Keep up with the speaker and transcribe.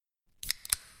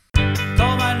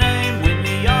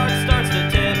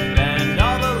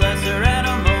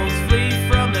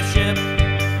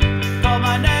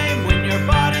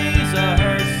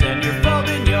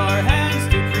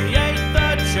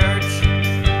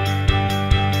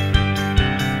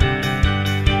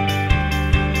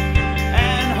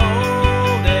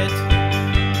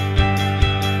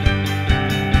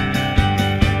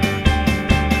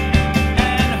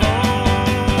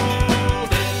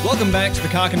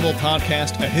Cock and Bull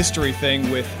Podcast, a history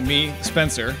thing with me,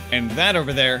 Spencer, and that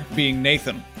over there being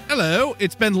Nathan. Hello.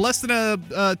 It's been less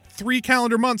than 3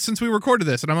 calendar months since we recorded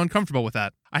this, and I'm uncomfortable with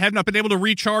that. I have not been able to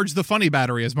recharge the funny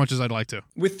battery as much as I'd like to.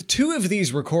 With 2 of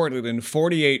these recorded in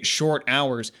 48 short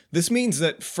hours, this means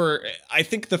that for, I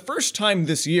think, the first time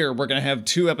this year, we're going to have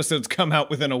 2 episodes come out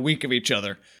within a week of each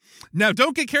other. Now,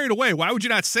 don't get carried away. Why would you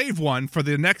not save one for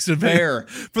the next event? Fair.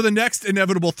 For the next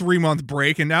inevitable 3-month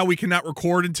break, and now we cannot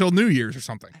record until New Year's or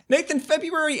something. Nathan,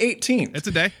 February 18th. It's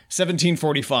a day.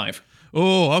 1745.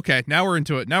 Oh, okay. Now we're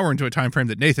into it. Now we're into a time frame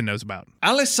that Nathan knows about.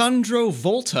 Alessandro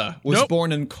Volta was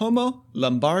born in Como,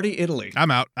 Lombardy, Italy.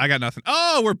 I'm out. I got nothing.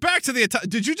 Oh, we're back to the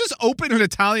Did you just open an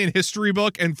Italian history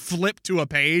book and flip to a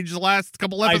page the last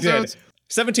couple episodes? I did.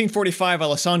 1745,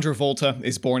 Alessandro Volta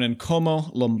is born in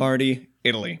Como, Lombardy,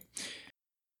 Italy.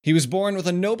 He was born with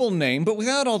a noble name, but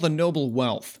without all the noble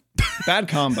wealth. Bad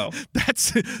combo.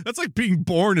 That's like being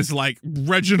born as like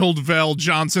Reginald Vell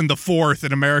Johnson IV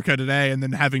in America today and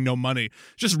then having no money.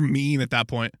 Just mean at that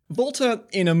point. Volta,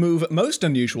 in a move most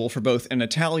unusual for both an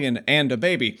Italian and a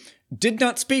baby, did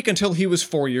not speak until he was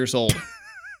 4 years old.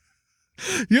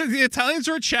 Yeah, the Italians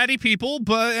are chatty people,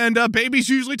 and babies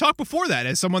usually talk before that.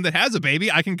 As someone that has a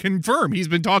baby, I can confirm he's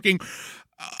been talking.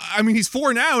 I mean, he's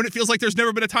 4 now, and it feels like there's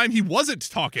never been a time he wasn't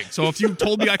talking. So if you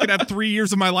told me I could have 3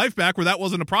 years of my life back where that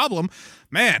wasn't a problem,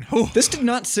 man. Whew. This did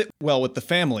not sit well with the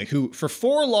family, who for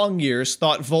 4 long years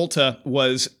thought Volta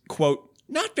was, quote,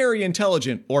 not very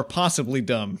intelligent or possibly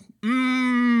dumb.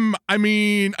 I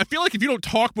mean, I feel like if you don't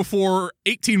talk before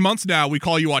 18 months now, we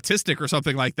call you autistic or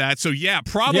something like that. So yeah,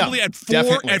 probably at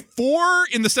 4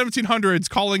 in the 1700s,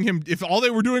 calling him, if all they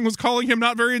were doing was calling him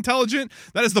not very intelligent,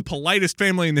 that is the politest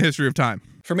family in the history of time.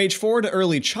 From age 4 to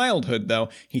early childhood, though,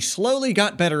 he slowly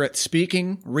got better at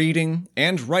speaking, reading,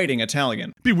 and writing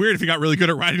Italian. It'd be weird if he got really good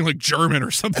at writing like German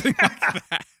or something like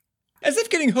that. As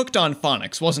if getting hooked on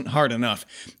phonics wasn't hard enough,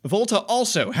 Volta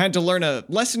also had to learn a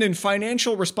lesson in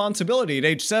financial responsibility at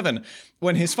age 7,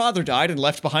 when his father died and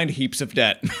left behind heaps of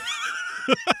debt.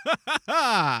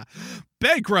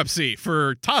 Bankruptcy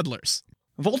for toddlers.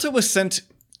 Volta was sent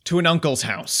to an uncle's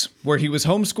house, where he was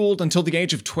homeschooled until the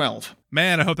age of 12.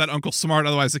 Man, I hope that uncle's smart,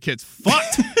 otherwise the kid's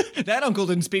fucked. That uncle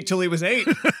didn't speak till he was 8.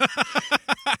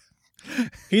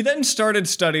 He then started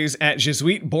studies at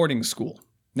Jesuit boarding school.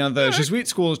 Now, the Jesuit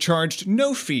school charged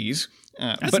no fees.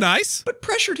 That's nice. But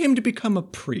pressured him to become a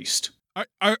priest.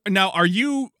 Are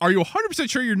you 100%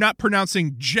 sure you're not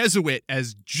pronouncing Jesuit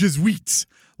as Jesuits,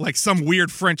 like some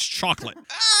weird French chocolate?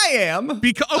 I am.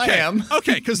 I am.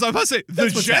 Okay, because I'm about to say,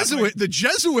 the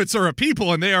Jesuits are a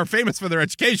people, and they are famous for their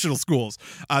educational schools.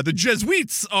 The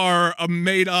Jesuits are a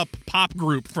made-up pop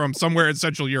group from somewhere in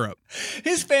Central Europe.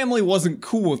 His family wasn't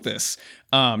cool with this.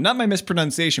 Not my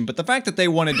mispronunciation, but the fact that they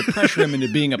wanted to pressure him into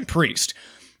being a priest.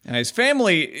 His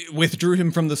family withdrew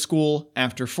him from the school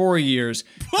after 4 years.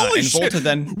 Holy shit! Volta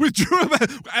then withdrew him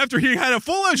after he had a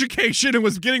full education and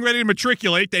was getting ready to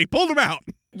matriculate. They pulled him out.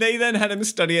 They then had him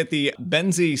study at the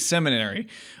Benzi Seminary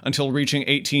until reaching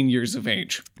 18 years of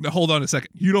age. Now, hold on a second.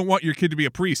 You don't want your kid to be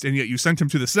a priest, and yet you sent him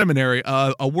to the seminary,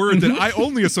 a word that I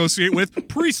only associate with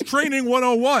Priest Training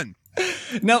 101.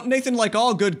 Now, Nathan, like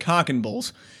all good cock and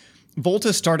bulls,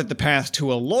 Volta started the path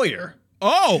to a lawyer.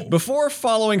 Oh! Before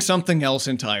following something else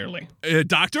entirely.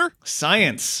 Doctor?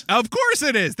 Science. Of course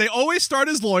it is. They always start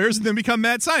as lawyers and then become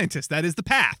mad scientists. That is the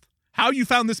path. How you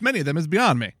found this many of them is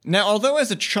beyond me. Now, although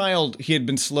as a child he had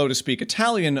been slow to speak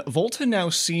Italian, Volta now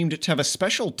seemed to have a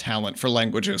special talent for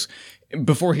languages.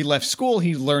 Before he left school,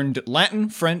 he learned Latin,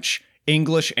 French,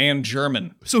 English, and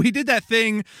German. So he did that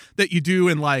thing that you do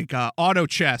in like auto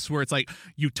chess where it's like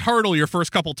you turtle your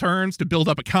first couple turns to build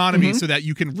up economy so that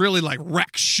you can really like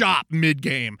wreck shop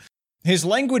mid-game. His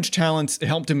language talents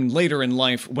helped him later in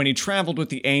life when he traveled with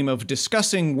the aim of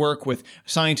discussing work with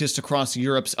scientists across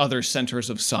Europe's other centers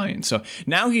of science. So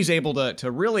now he's able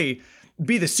to really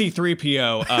be the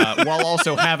C-3PO while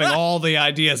also having all the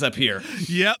ideas up here.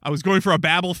 Yep. I was going for a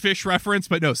Babelfish reference,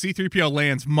 but no, C-3PO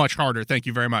lands much harder. Thank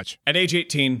you very much. At age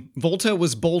 18, Volta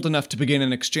was bold enough to begin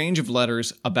an exchange of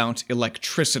letters about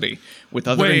electricity with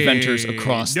other inventors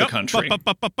across the country.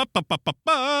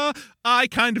 I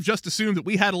kind of just assumed that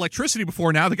we had electricity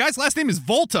before now. The guy's last name is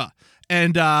Volta.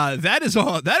 And that is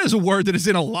a word that is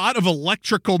in a lot of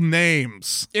electrical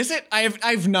names. Is it?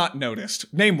 I've not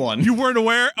noticed. Name one. You weren't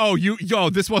aware? Oh,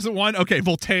 this wasn't one? Okay,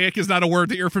 voltaic is not a word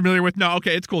that you're familiar with? No,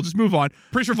 okay, it's cool. Just move on.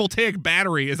 Pretty sure voltaic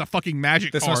battery is a fucking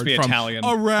magic card must be from Italian.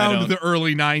 Around the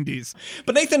early 90s.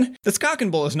 But Nathan, this Cock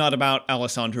and Bull is not about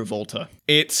Alessandro Volta.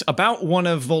 It's about one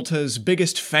of Volta's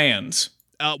biggest fans.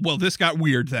 Well, this got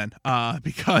weird then,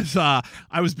 because I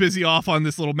was busy off on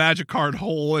this little magic card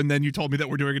hole, and then you told me that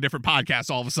we're doing a different podcast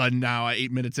all of a sudden. Now,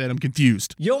 8 minutes in, I'm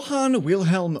confused. Johann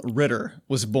Wilhelm Ritter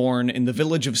was born in the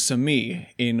village of Sami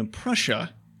in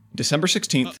Prussia, December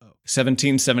 16th,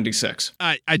 1776.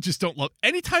 I just don't love...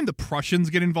 Anytime the Prussians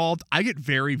get involved, I get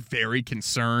very, very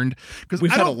concerned. Because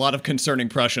We've had a lot of concerning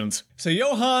Prussians. So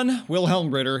Johann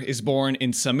Wilhelm Ritter is born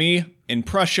in Sami in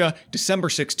Prussia, December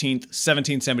 16th,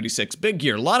 1776. Big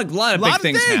year. A lot of big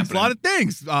things happening. A lot of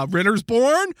things. Ritter's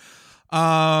born.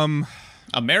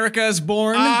 America is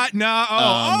born. Okay.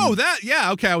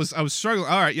 I was struggling.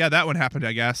 All right, yeah, that one happened,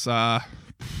 I guess.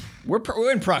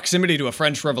 We're in proximity to a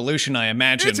French Revolution, I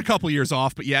imagine. It's a couple years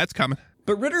off, but yeah, it's coming.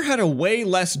 But Ritter had a way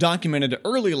less documented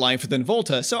early life than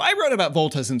Volta, so I wrote about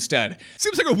Volta's instead.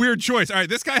 Seems like a weird choice. All right,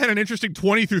 this guy had an interesting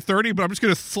 20 through 30, but I'm just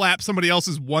going to slap somebody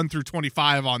else's 1 through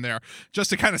 25 on there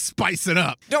just to kind of spice it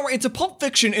up. Don't worry, it's a Pulp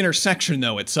Fiction intersection,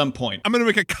 though, at some point. I'm going to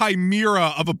make a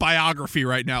chimera of a biography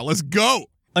right now. Let's go.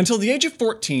 Until the age of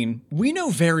 14, we know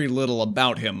very little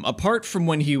about him, apart from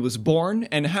when he was born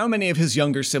and how many of his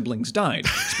younger siblings died.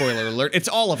 Spoiler alert, it's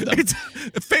all of them.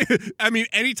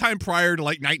 Anytime prior to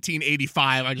like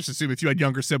 1985, I just assume if you had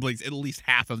younger siblings, at least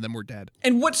half of them were dead.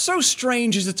 And what's so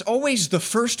strange is it's always the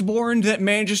firstborn that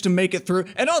manages to make it through,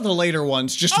 and all the later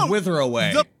ones just wither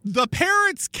away. The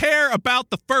parents care about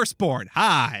the firstborn.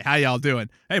 Hi, how y'all doing?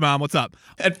 Hey, Mom, what's up?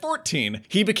 At 14,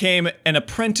 he became an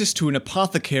apprentice to an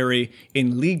apothecary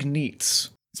in Liegnitz.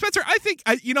 Spencer, I think,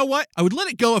 you know what? I would let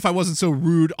it go if I wasn't so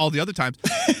rude all the other times.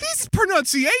 This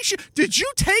pronunciation, did you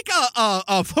take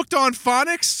a Hooked on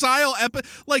Phonics style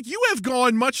like, you have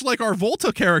gone much like our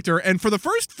Volta character, and for the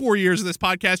first 4 years of this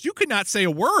podcast, you could not say a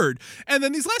word. And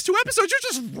then these last 2 episodes,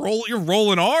 you're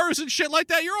rolling R's and shit like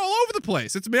that. You're all over the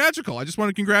place. It's magical. I just want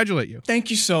to congratulate you.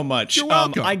 Thank you so much. You're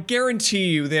welcome. I guarantee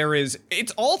you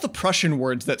it's all the Prussian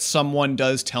words that someone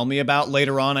does tell me about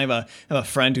later on. I have a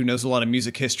friend who knows a lot of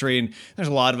music history, and there's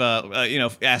a lot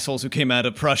of assholes who came out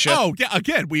of Prussia. Oh, yeah,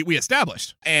 again, we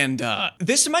established. And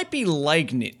this might be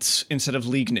Liegnitz instead of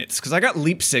Liegnitz, because I got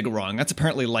Leipzig wrong. That's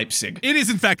apparently Leipzig. It is,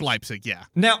 in fact, Leipzig, yeah.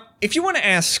 Now, if you want to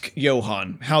ask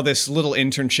Johann how this little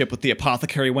internship with the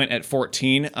apothecary went at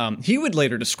 14, he would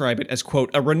later describe it as,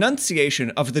 quote, a renunciation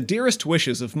of the dearest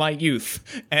wishes of my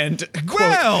youth, and,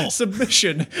 quote,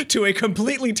 submission to a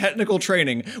completely technical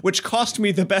training, which cost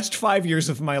me the best 5 years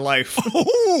of my life.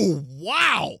 Oh,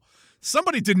 wow.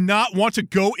 Somebody did not want to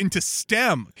go into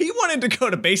STEM. He wanted to go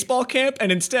to baseball camp,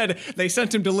 and instead they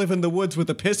sent him to live in the woods with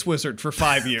a piss wizard for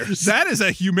 5 years. That is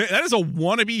a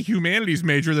wannabe humanities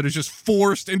major that is just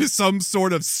forced into some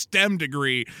sort of STEM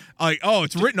degree. Like, oh,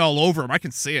 it's written all over him. I can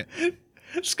see it.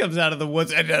 Just comes out of the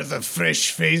woods and as a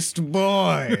fresh-faced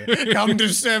boy. Come to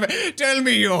STEM. Tell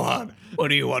me, Johann, what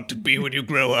do you want to be when you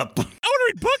grow up? I want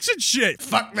to read books and shit.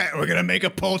 Fuck that. We're gonna make a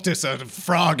poultice out of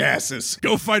frog asses.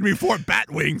 Go find me 4 bat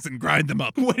wings and grind them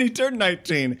up. When he turned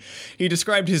 19, he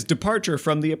described his departure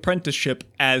from the apprenticeship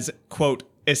as, quote,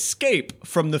 escape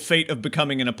from the fate of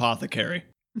becoming an apothecary.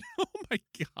 Oh my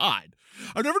God.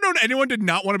 I've never known anyone did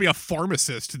not want to be a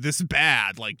pharmacist this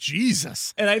bad. Like,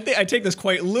 Jesus. And I take this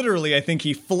quite literally. I think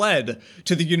he fled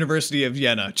to the University of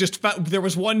Vienna. There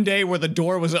was one day where the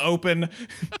door was open.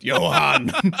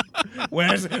 Johann,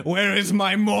 where is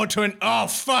my Morton? Oh,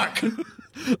 fuck.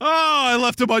 Oh, I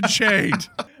left him unchained.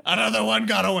 Another one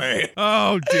got away.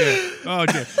 Oh, dear. Oh,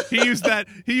 dear. He used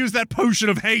that potion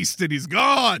of haste and he's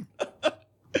gone.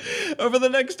 Over the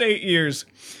next 8 years,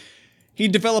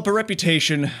 he'd develop a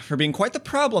reputation for being quite the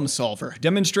problem solver,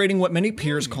 demonstrating what many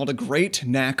peers called a great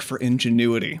knack for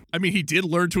ingenuity. I mean, he did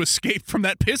learn to escape from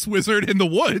that piss wizard in the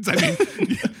woods. I mean,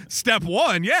 step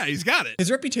 1, yeah, he's got it. His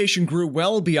reputation grew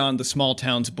well beyond the small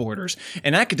town's borders,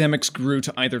 and academics grew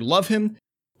to either love him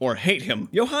or hate him.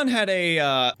 Johann had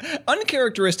a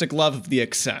uncharacteristic love of the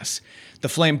excess, the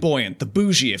flamboyant, the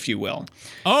bougie, if you will.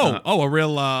 A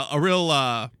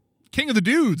real King of the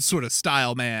Dudes sort of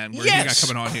style man. Where yes, you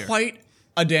got coming on here. Quite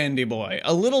a dandy boy.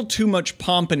 A little too much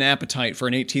pomp and appetite for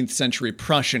an 18th century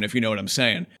Prussian, if you know what I'm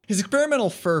saying. His experimental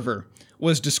fervor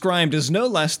was described as no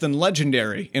less than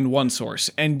legendary in one source,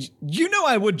 and you know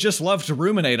I would just love to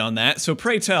ruminate on that, so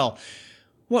pray tell,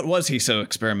 what was he so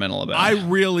experimental about? I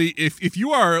really, if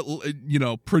you are,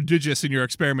 prodigious in your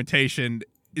experimentation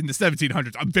in the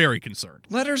 1700s, I'm very concerned.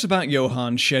 Letters about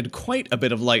Johann shed quite a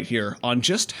bit of light here on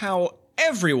just how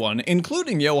everyone,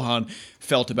 including Johann,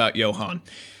 felt about Johann.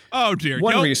 Oh dear.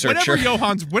 One researcher,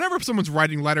 whenever someone's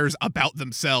writing letters about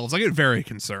themselves, I get very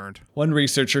concerned. One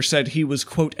researcher said he was,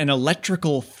 quote, an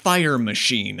electrical fire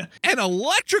machine. An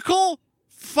electrical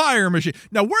fire machine.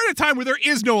 Now, we're at a time where there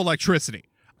is no electricity.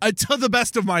 to the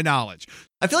best of my knowledge.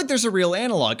 I feel like there's a real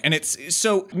analog, and it's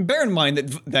so bear in mind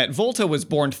that Volta was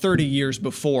born 30 years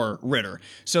before Ritter.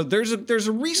 So there's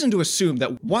a reason to assume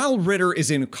that while Ritter is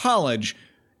in college,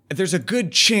 there's a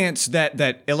good chance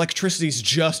that electricity's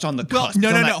just on the cusp.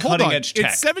 No, hold on. It's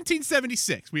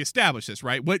 1776. We established this,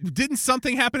 right? Didn't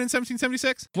something happen in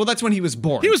 1776? Well, that's when he was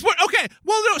born. He was born. Okay.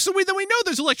 Well, no. So then we know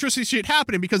there's electricity shit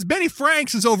happening because Benny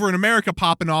Franks is over in America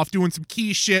popping off, doing some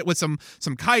key shit with some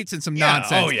kites and some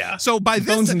nonsense. Oh yeah. So by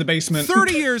Bones in the basement.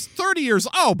 30 years.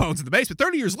 Oh, Bones in the basement.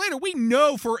 30 years later, we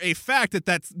know for a fact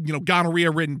that's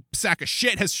gonorrhea-ridden sack of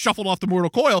shit has shuffled off the mortal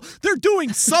coil. They're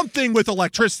doing something with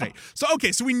electricity. So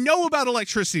we know about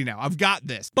electricity now. I've got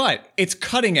this. But it's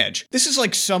cutting edge. This is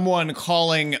like someone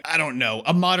calling, I don't know,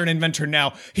 a modern inventor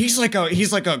now. He's like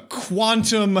a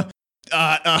quantum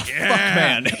fuck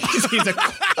man. He's a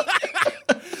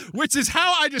Which is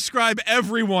how I describe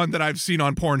everyone that I've seen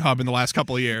on Pornhub in the last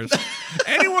couple of years.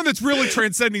 Anyone that's really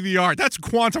transcending the art, that's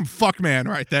quantum fuck man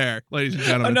right there, ladies and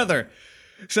gentlemen. Another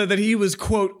said that he was,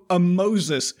 quote, a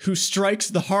Moses who strikes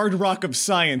the hard rock of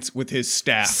science with his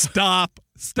staff.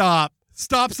 Stop.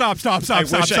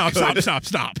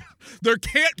 There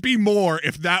can't be more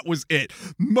if that was it.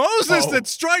 Moses that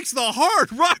strikes the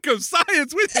hard rock of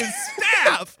science with his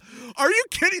staff. Are you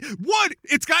kidding? One,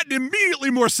 it's gotten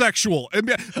immediately more sexual.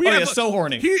 So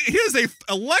horny. He is a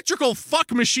electrical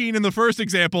fuck machine in the first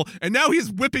example, and now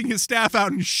he's whipping his staff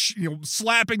out and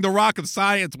slapping the rock of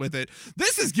science with it.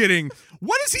 This is getting.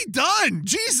 What has he done?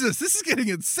 Jesus, this is getting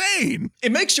insane.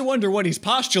 It makes you wonder what he's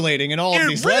postulating in all of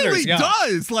these letters. It really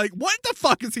does. Like, what the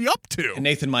fuck is he up to? And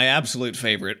Nathan, my absolute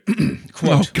favorite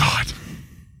quote. Oh God.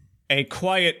 A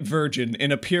quiet virgin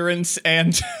in appearance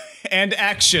and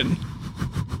action.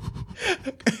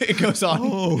 It goes on.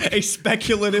 Oh. A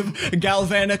speculative,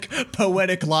 galvanic,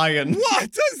 poetic lion.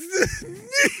 What does this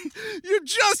mean? You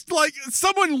just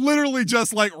someone literally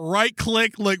just right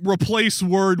click, replace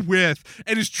word with,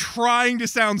 and is trying to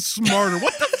sound smarter.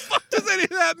 What the fuck does any of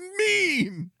that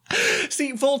mean?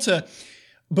 See, Volta,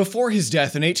 before his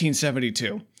death in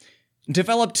 1872,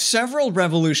 developed several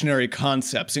revolutionary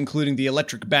concepts, including the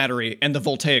electric battery and the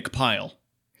voltaic pile.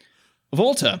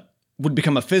 Volta would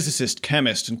become a physicist,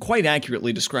 chemist, and quite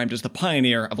accurately described as the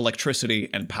pioneer of electricity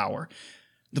and power.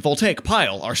 The voltaic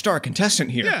pile, our star contestant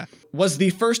here, was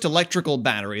the first electrical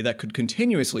battery that could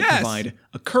continuously provide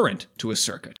a current to a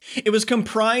circuit. It was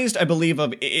comprised, I believe,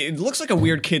 of, it looks like a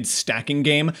weird kid's stacking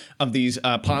game of these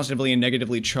positively and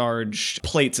negatively charged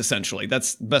plates, essentially.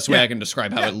 That's the best way I can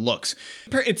describe how it looks.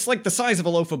 It's like the size of a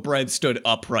loaf of bread stood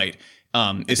upright.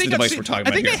 Is the device we're talking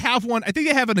about here. They have one. I think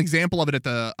they have an example of it at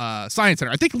the Science Center.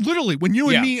 I think literally when you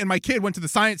and me and my kid went to the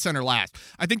Science Center last,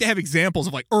 I think they have examples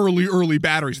of early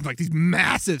batteries and these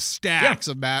massive stacks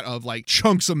of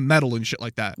chunks of metal and shit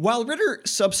like that. While Ritter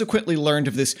subsequently learned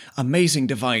of this amazing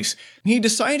device, he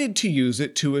decided to use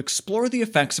it to explore the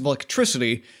effects of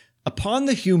electricity upon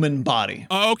the human body.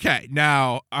 Okay,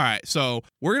 now, all right, so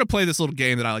we're going to play this little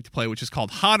game that I like to play, which is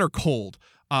called Hot or Cold.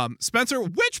 Spencer,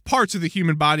 which parts of the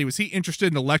human body was he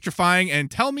interested in electrifying? And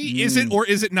tell me, is it or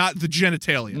is it not the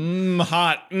genitalia?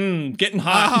 Hot. Getting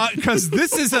hot. Because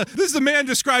this is a man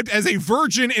described as a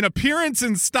virgin in appearance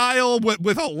and style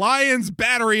with a lion's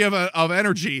battery of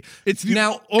energy. It's the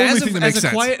only thing that makes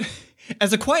sense.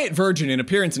 As a quiet virgin in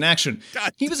appearance and action,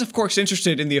 he was, of course,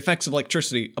 interested in the effects of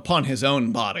electricity upon his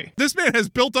own body. This man has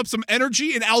built up some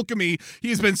energy in alchemy. He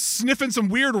has been sniffing some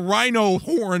weird rhino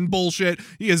horn bullshit.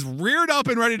 He is reared up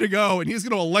and ready to go, and he's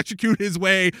going to electrocute his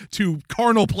way to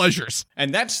carnal pleasures.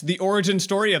 And that's the origin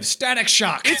story of Static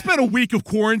Shock. It's been a week of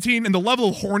quarantine, and the level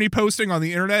of horny posting on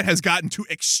the internet has gotten to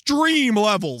extreme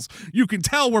levels. You can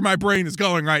tell where my brain is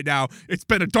going right now. It's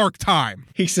been a dark time.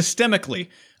 He systemically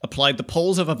applied the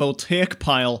poles of a voltaic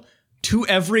pile to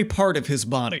every part of his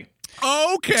body.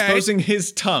 Okay. Exposing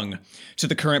his tongue to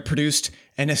the current produced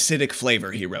an acidic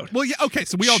flavor, he wrote. Well, yeah, okay,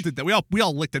 so we all did that. We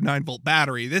all licked a 9-volt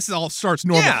battery. This all starts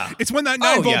normal. Yeah. It's when that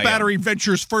 9-volt battery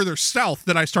ventures further south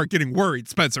that I start getting worried,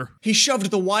 Spencer. He shoved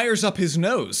the wires up his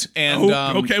nose, and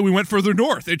okay, we went further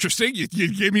north. Interesting. You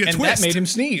gave me a twist. And that made him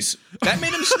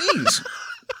sneeze.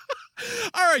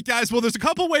 All right, guys. Well, there's a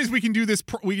couple ways we can do this.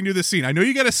 We can do this scene. I know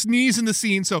you got to sneeze in the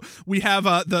scene, so we have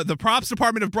the props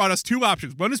department have brought us two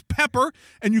options. One is pepper,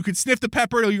 and you can sniff the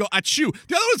pepper and you go achoo.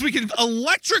 The other one is we can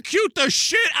electrocute the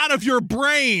shit out of your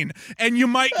brain, and you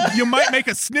might make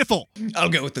a sniffle. I'll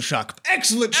go with the shock.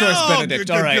 Excellent choice, Benedict.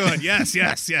 Good, all right. Good. Yes.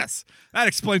 That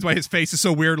explains why his face is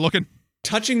so weird looking.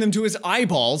 touching them to his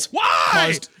eyeballs.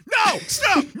 Why? No,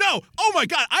 stop, no. Oh my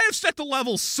God, I have set the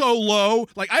levels so low.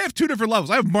 Like, I have 2 different levels.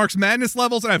 I have Mark's Madness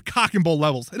levels and I have Cock and Bull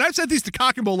levels. And I've set these to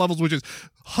Cock and Bull levels, which is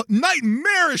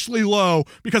nightmarishly low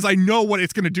because I know what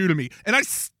it's going to do to me. And I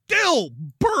still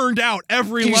burned out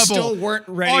every level. You still weren't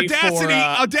ready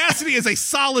Audacity is a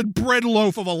solid bread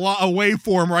loaf of a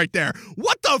waveform right there.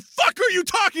 What the fuck are you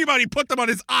talking about? He put them on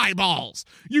his eyeballs.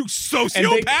 You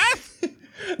sociopath.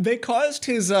 They caused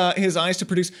his eyes to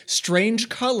produce strange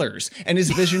colors and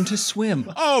his vision to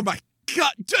swim. Oh my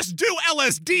God, just do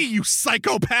LSD, you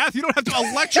psychopath. You don't have to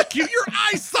electrocute your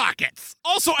eye sockets.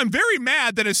 Also, I'm very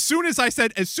mad that as soon as I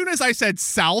said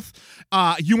south,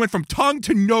 you went from tongue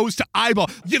to nose to eyeball.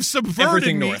 You've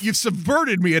subverted me. You've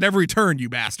subverted me at every turn, you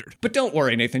bastard. But don't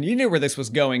worry, Nathan. You knew where this was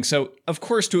going. So, of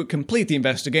course, to complete the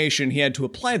investigation, he had to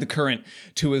apply the current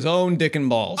to his own dick and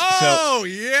balls. Oh,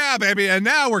 yeah, baby. And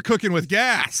now we're cooking with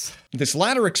gas. This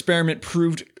latter experiment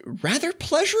proved rather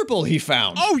pleasurable, he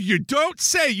found. Oh, you don't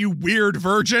say, you weird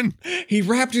virgin. He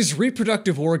wrapped his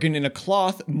reproductive organ in a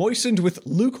cloth moistened with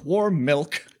lukewarm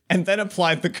milk and then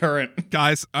applied the current.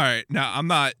 Guys, all right. Now, I'm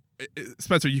not...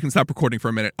 Spencer, you can stop recording for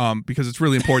a minute because it's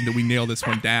really important that we nail this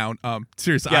one down.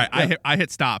 Seriously, I hit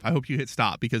stop. I hope you hit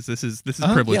stop because this is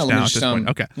privileged now at this point.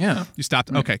 Okay. Yeah. You stopped?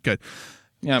 Okay, good.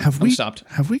 Yeah, have we stopped.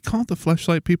 Have we called the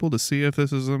Fleshlight people to see if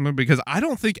this is something? Because I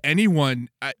don't think anyone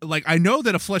I know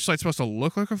that a fleshlight's supposed to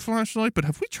look like a flashlight, but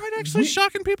have we tried actually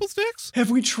shocking people's dicks?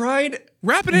 Have we tried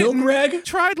wrapping milk it? Rag?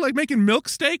 Tried like making milk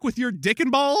steak with your dick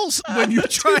and balls when you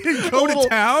try and go to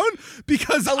town?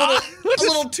 Because a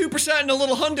little 2% and a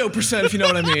little hundo percent, if you know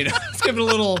what I mean. Let's give it a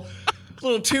little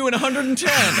 2 and 110.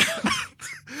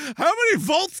 How many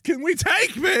volts can we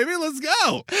take, baby? Let's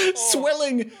go.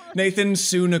 Swelling, Nathan,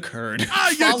 soon occurred.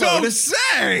 You don't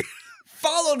say.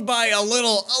 Followed by a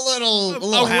little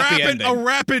happy ending. A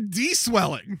rapid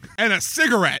de-swelling and a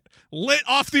cigarette lit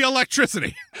off the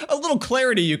electricity. A little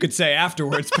clarity, you could say,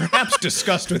 afterwards. Perhaps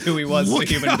disgust with who he was as a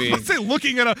human being. I'd say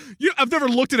I've never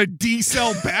looked at a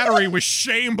D-cell battery with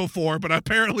shame before, but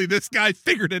apparently this guy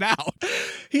figured it out.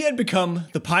 He had become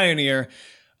the pioneer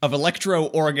of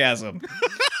electro-orgasm.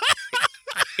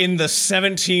 In the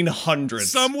 1700s.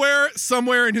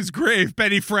 Somewhere in his grave,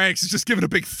 Benny Franks is just giving a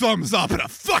big thumbs up and a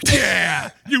fuck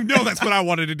yeah! You know that's what I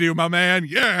wanted to do, my man.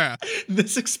 Yeah.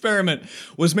 This experiment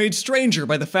was made stranger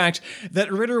by the fact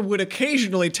that Ritter would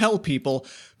occasionally tell people,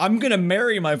 I'm gonna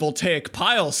marry my voltaic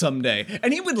pile someday.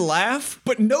 And he would laugh,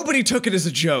 but nobody took it as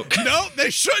a joke. No,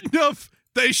 they shouldn't have.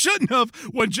 They shouldn't have.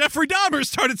 When Jeffrey Dahmer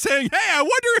started saying, hey, I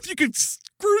wonder if you could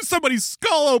screw somebody's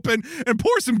skull open and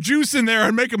pour some juice in there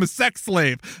and make him a sex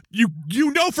slave. You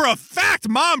know for a fact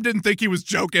Mom didn't think he was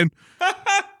joking.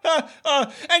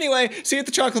 Anyway, see you at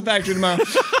the chocolate factory tomorrow.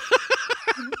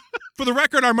 For the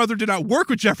record, our mother did not work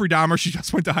with Jeffrey Dahmer. She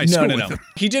just went to high school with him.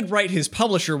 He did write his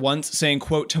publisher once saying,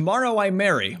 quote, tomorrow I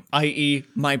marry, i.e.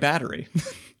 my battery.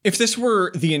 If this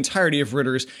were the entirety of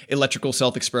Ritter's electrical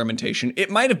self-experimentation, it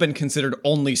might have been considered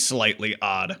only slightly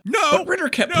odd. No. But Ritter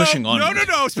kept pushing on.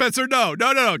 No, Spencer, no.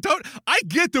 Don't. I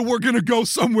get that we're going to go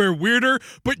somewhere weirder,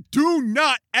 but do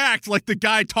not act like the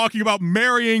guy talking about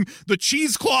marrying the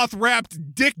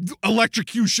cheesecloth-wrapped dick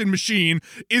electrocution machine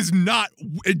is not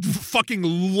fucking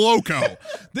loco.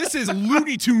 This is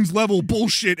Looney Tunes level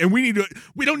bullshit, and we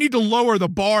don't need to lower the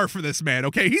bar for this man,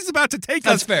 okay? He's about to take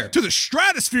us to the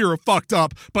stratosphere of fucked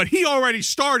up, but he already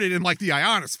started in, like, the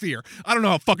ionosphere. I don't know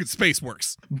how fucking space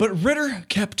works. But Ritter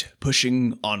kept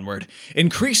pushing onward,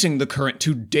 increasing the current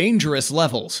to dangerous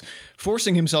levels,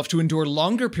 forcing himself to endure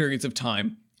longer periods of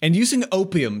time, and using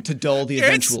opium to dull the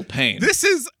eventual pain. This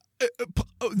is...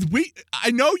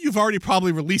 I know you've already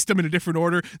probably released them in a different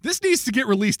order. This needs to get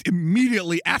released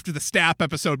immediately after the Stapp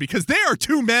episode because they are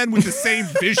two men with the same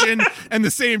vision and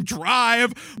the same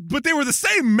drive, but they were the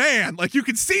same man. Like, you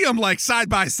could see them, like, side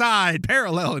by side,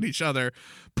 paralleling each other.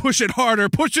 Push it harder,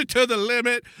 push it to the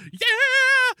limit. Yeah!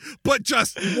 But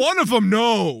just one of them,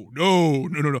 no.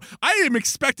 I am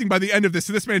expecting by the end of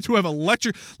this man to have a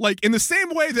lecture, like in the same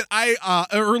way that I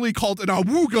early called an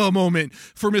awooga moment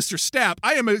for Mr. Stapp.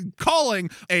 I am calling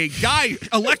a guy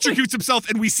electrocutes himself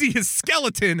and we see his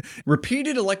skeleton.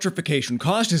 Repeated electrification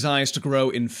caused his eyes to grow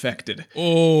infected.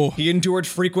 Oh. He endured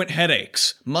frequent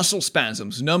headaches, muscle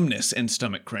spasms, numbness, and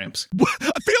stomach cramps.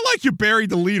 I feel like you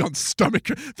buried the lead on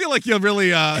stomach. I feel like you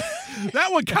really... that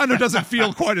one kind of doesn't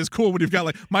feel quite as cool when you've got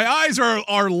like My eyes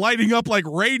are lighting up like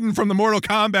Raiden from the Mortal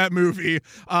Kombat movie.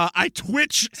 I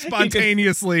twitch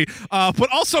spontaneously,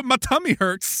 but also my tummy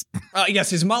hurts. Yes,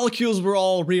 his molecules were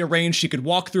all rearranged. He could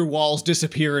walk through walls,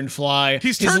 disappear, and fly.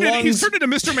 He's turned into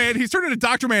Mr. Man. He's turned into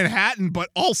Dr. Manhattan, but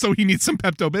also he needs some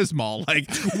Pepto-Bismol. Like,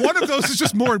 one of those is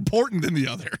just more important than the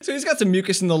other. So he's got some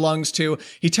mucus in the lungs, too.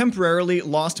 He temporarily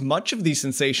lost much of the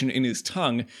sensation in his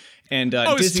tongue. And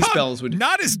dizzy spells would...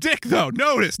 Not his dick, though.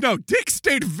 Notice. No, dick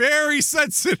stayed very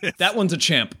sensitive. That one's a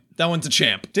champ.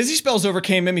 Dizzy spells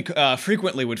overcame him. He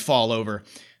frequently would fall over.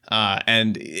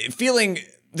 And feeling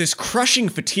this crushing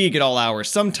fatigue at all hours,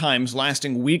 sometimes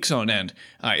lasting weeks on end,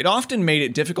 it often made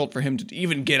it difficult for him to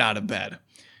even get out of bed.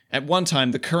 At one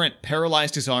time, the current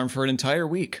paralyzed his arm for an entire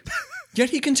week. Yet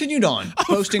he continued on,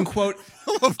 posting, quote,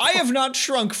 "I have not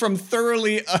shrunk from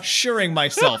thoroughly assuring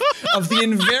myself of the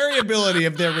invariability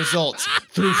of their results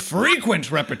through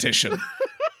frequent repetition."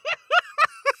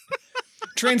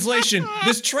 Translation,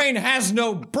 this train has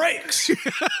no brakes.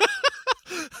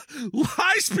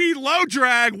 High speed, low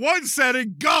drag, one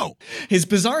setting, go. His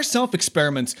bizarre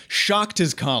self-experiments shocked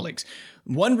his colleagues.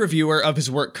 One reviewer of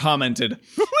his work commented,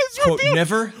 quote,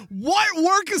 "Never." What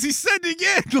work is he sending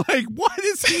in? Like, what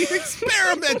is he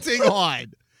experimenting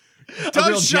on? A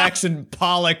real Jackson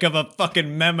Pollock of a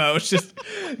fucking memo. It's just,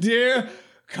 dear,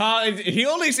 he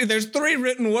only see there's 3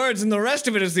 written words and the rest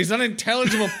of it is these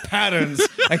unintelligible patterns.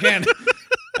 I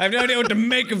have no idea what to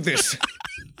make of this.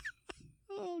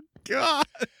 Oh, God.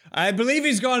 I believe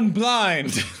he's gone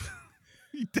blind.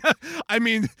 I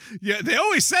mean, yeah, they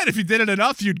always said if you did it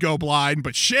enough, you'd go blind,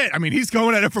 but shit, I mean, he's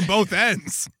going at it from both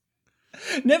ends.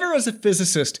 Never has a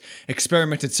physicist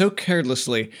experimented so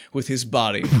carelessly with his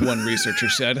body, one researcher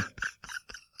said.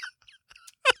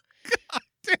 God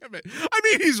damn it. I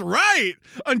mean, he's right.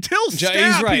 Until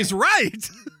Stapp, he's right.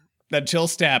 Until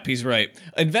Stapp, he's right.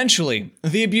 Eventually,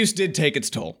 the abuse did take its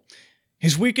toll.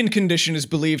 His weakened condition is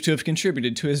believed to have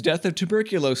contributed to his death of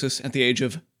tuberculosis at the age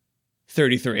of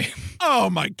 33. Oh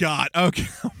my God. Okay.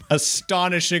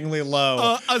 Astonishingly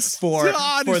low for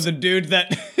the dude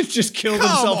that just killed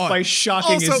himself by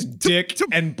shocking his dick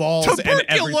and balls and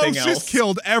everything else. Just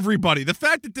killed everybody. The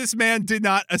fact that this man did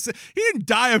not, he didn't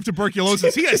die of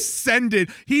tuberculosis. He ascended.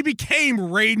 He became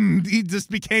Raiden. He just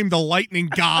became the lightning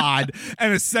god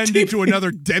and ascended to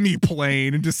another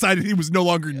demiplane and decided he was no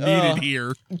longer needed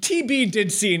here. TB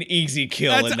did see an easy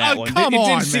kill in that one. Come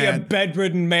on, did see a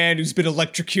bedridden man who's been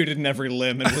electrocuted in every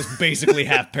limb and was basically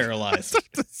half paralyzed.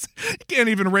 He can't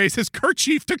even raise his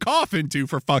kerchief to cough into,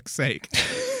 for fuck's sake.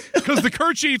 Because the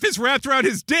kerchief is wrapped around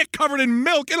his dick, covered in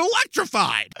milk and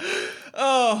electrified.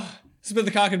 Oh, this has been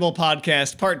the Cock and Bull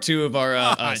podcast, part 2 of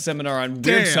our seminar on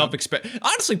weird self-experiment.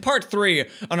 Honestly, part 3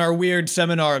 on our weird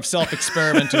seminar of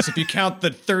self-experimenters, if you count the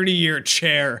 30-year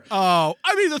chair. Oh,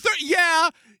 I mean,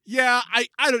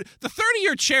 I don't. The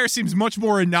 30-year chair seems much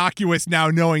more innocuous now,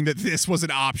 knowing that this was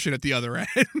an option at the other end.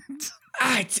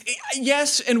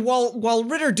 Yes, and while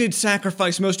Ritter did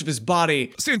sacrifice most of his body,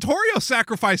 Santorio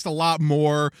sacrificed a lot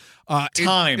more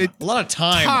time. A lot of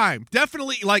time. Time,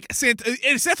 definitely. Like it's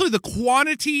definitely the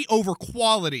quantity over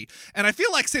quality, and I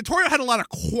feel like Santorio had a lot of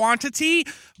quantity,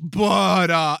 but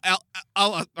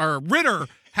Ritter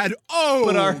had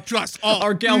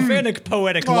our galvanic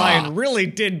poetic lion really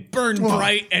did burn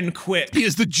bright and quick. He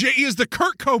is the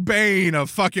Kurt Cobain of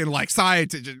fucking like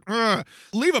science.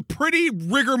 Leave a pretty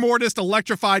rigor mortis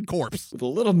electrified corpse with a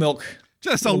little milk.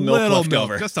 Just a little milk.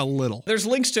 Over. Just a little. There's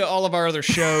links to all of our other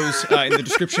shows in the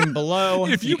description below.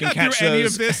 If you got through any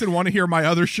of this and want to hear my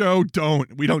other show,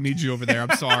 we don't need you over there.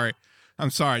 I'm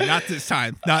sorry. Not this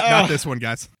time. Not this one,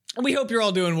 guys. We hope you're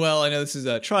all doing well. I know this is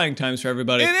trying times for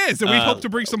everybody. It is, and we hope to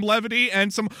bring some levity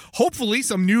and hopefully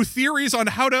some new theories on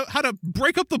how to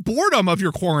break up the boredom of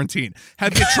your quarantine.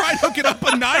 Have you tried hooking up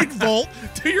a 9-volt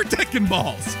to your dick and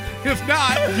balls? If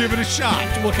not, give it a shot.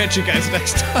 We'll catch you guys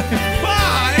next time.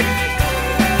 Bye!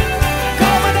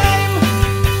 Call my name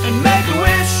and make a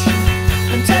wish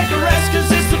and take a rest, 'cause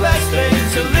it's the best thing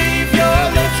to leave your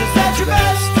lips. Is that your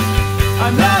best?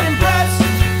 I'm not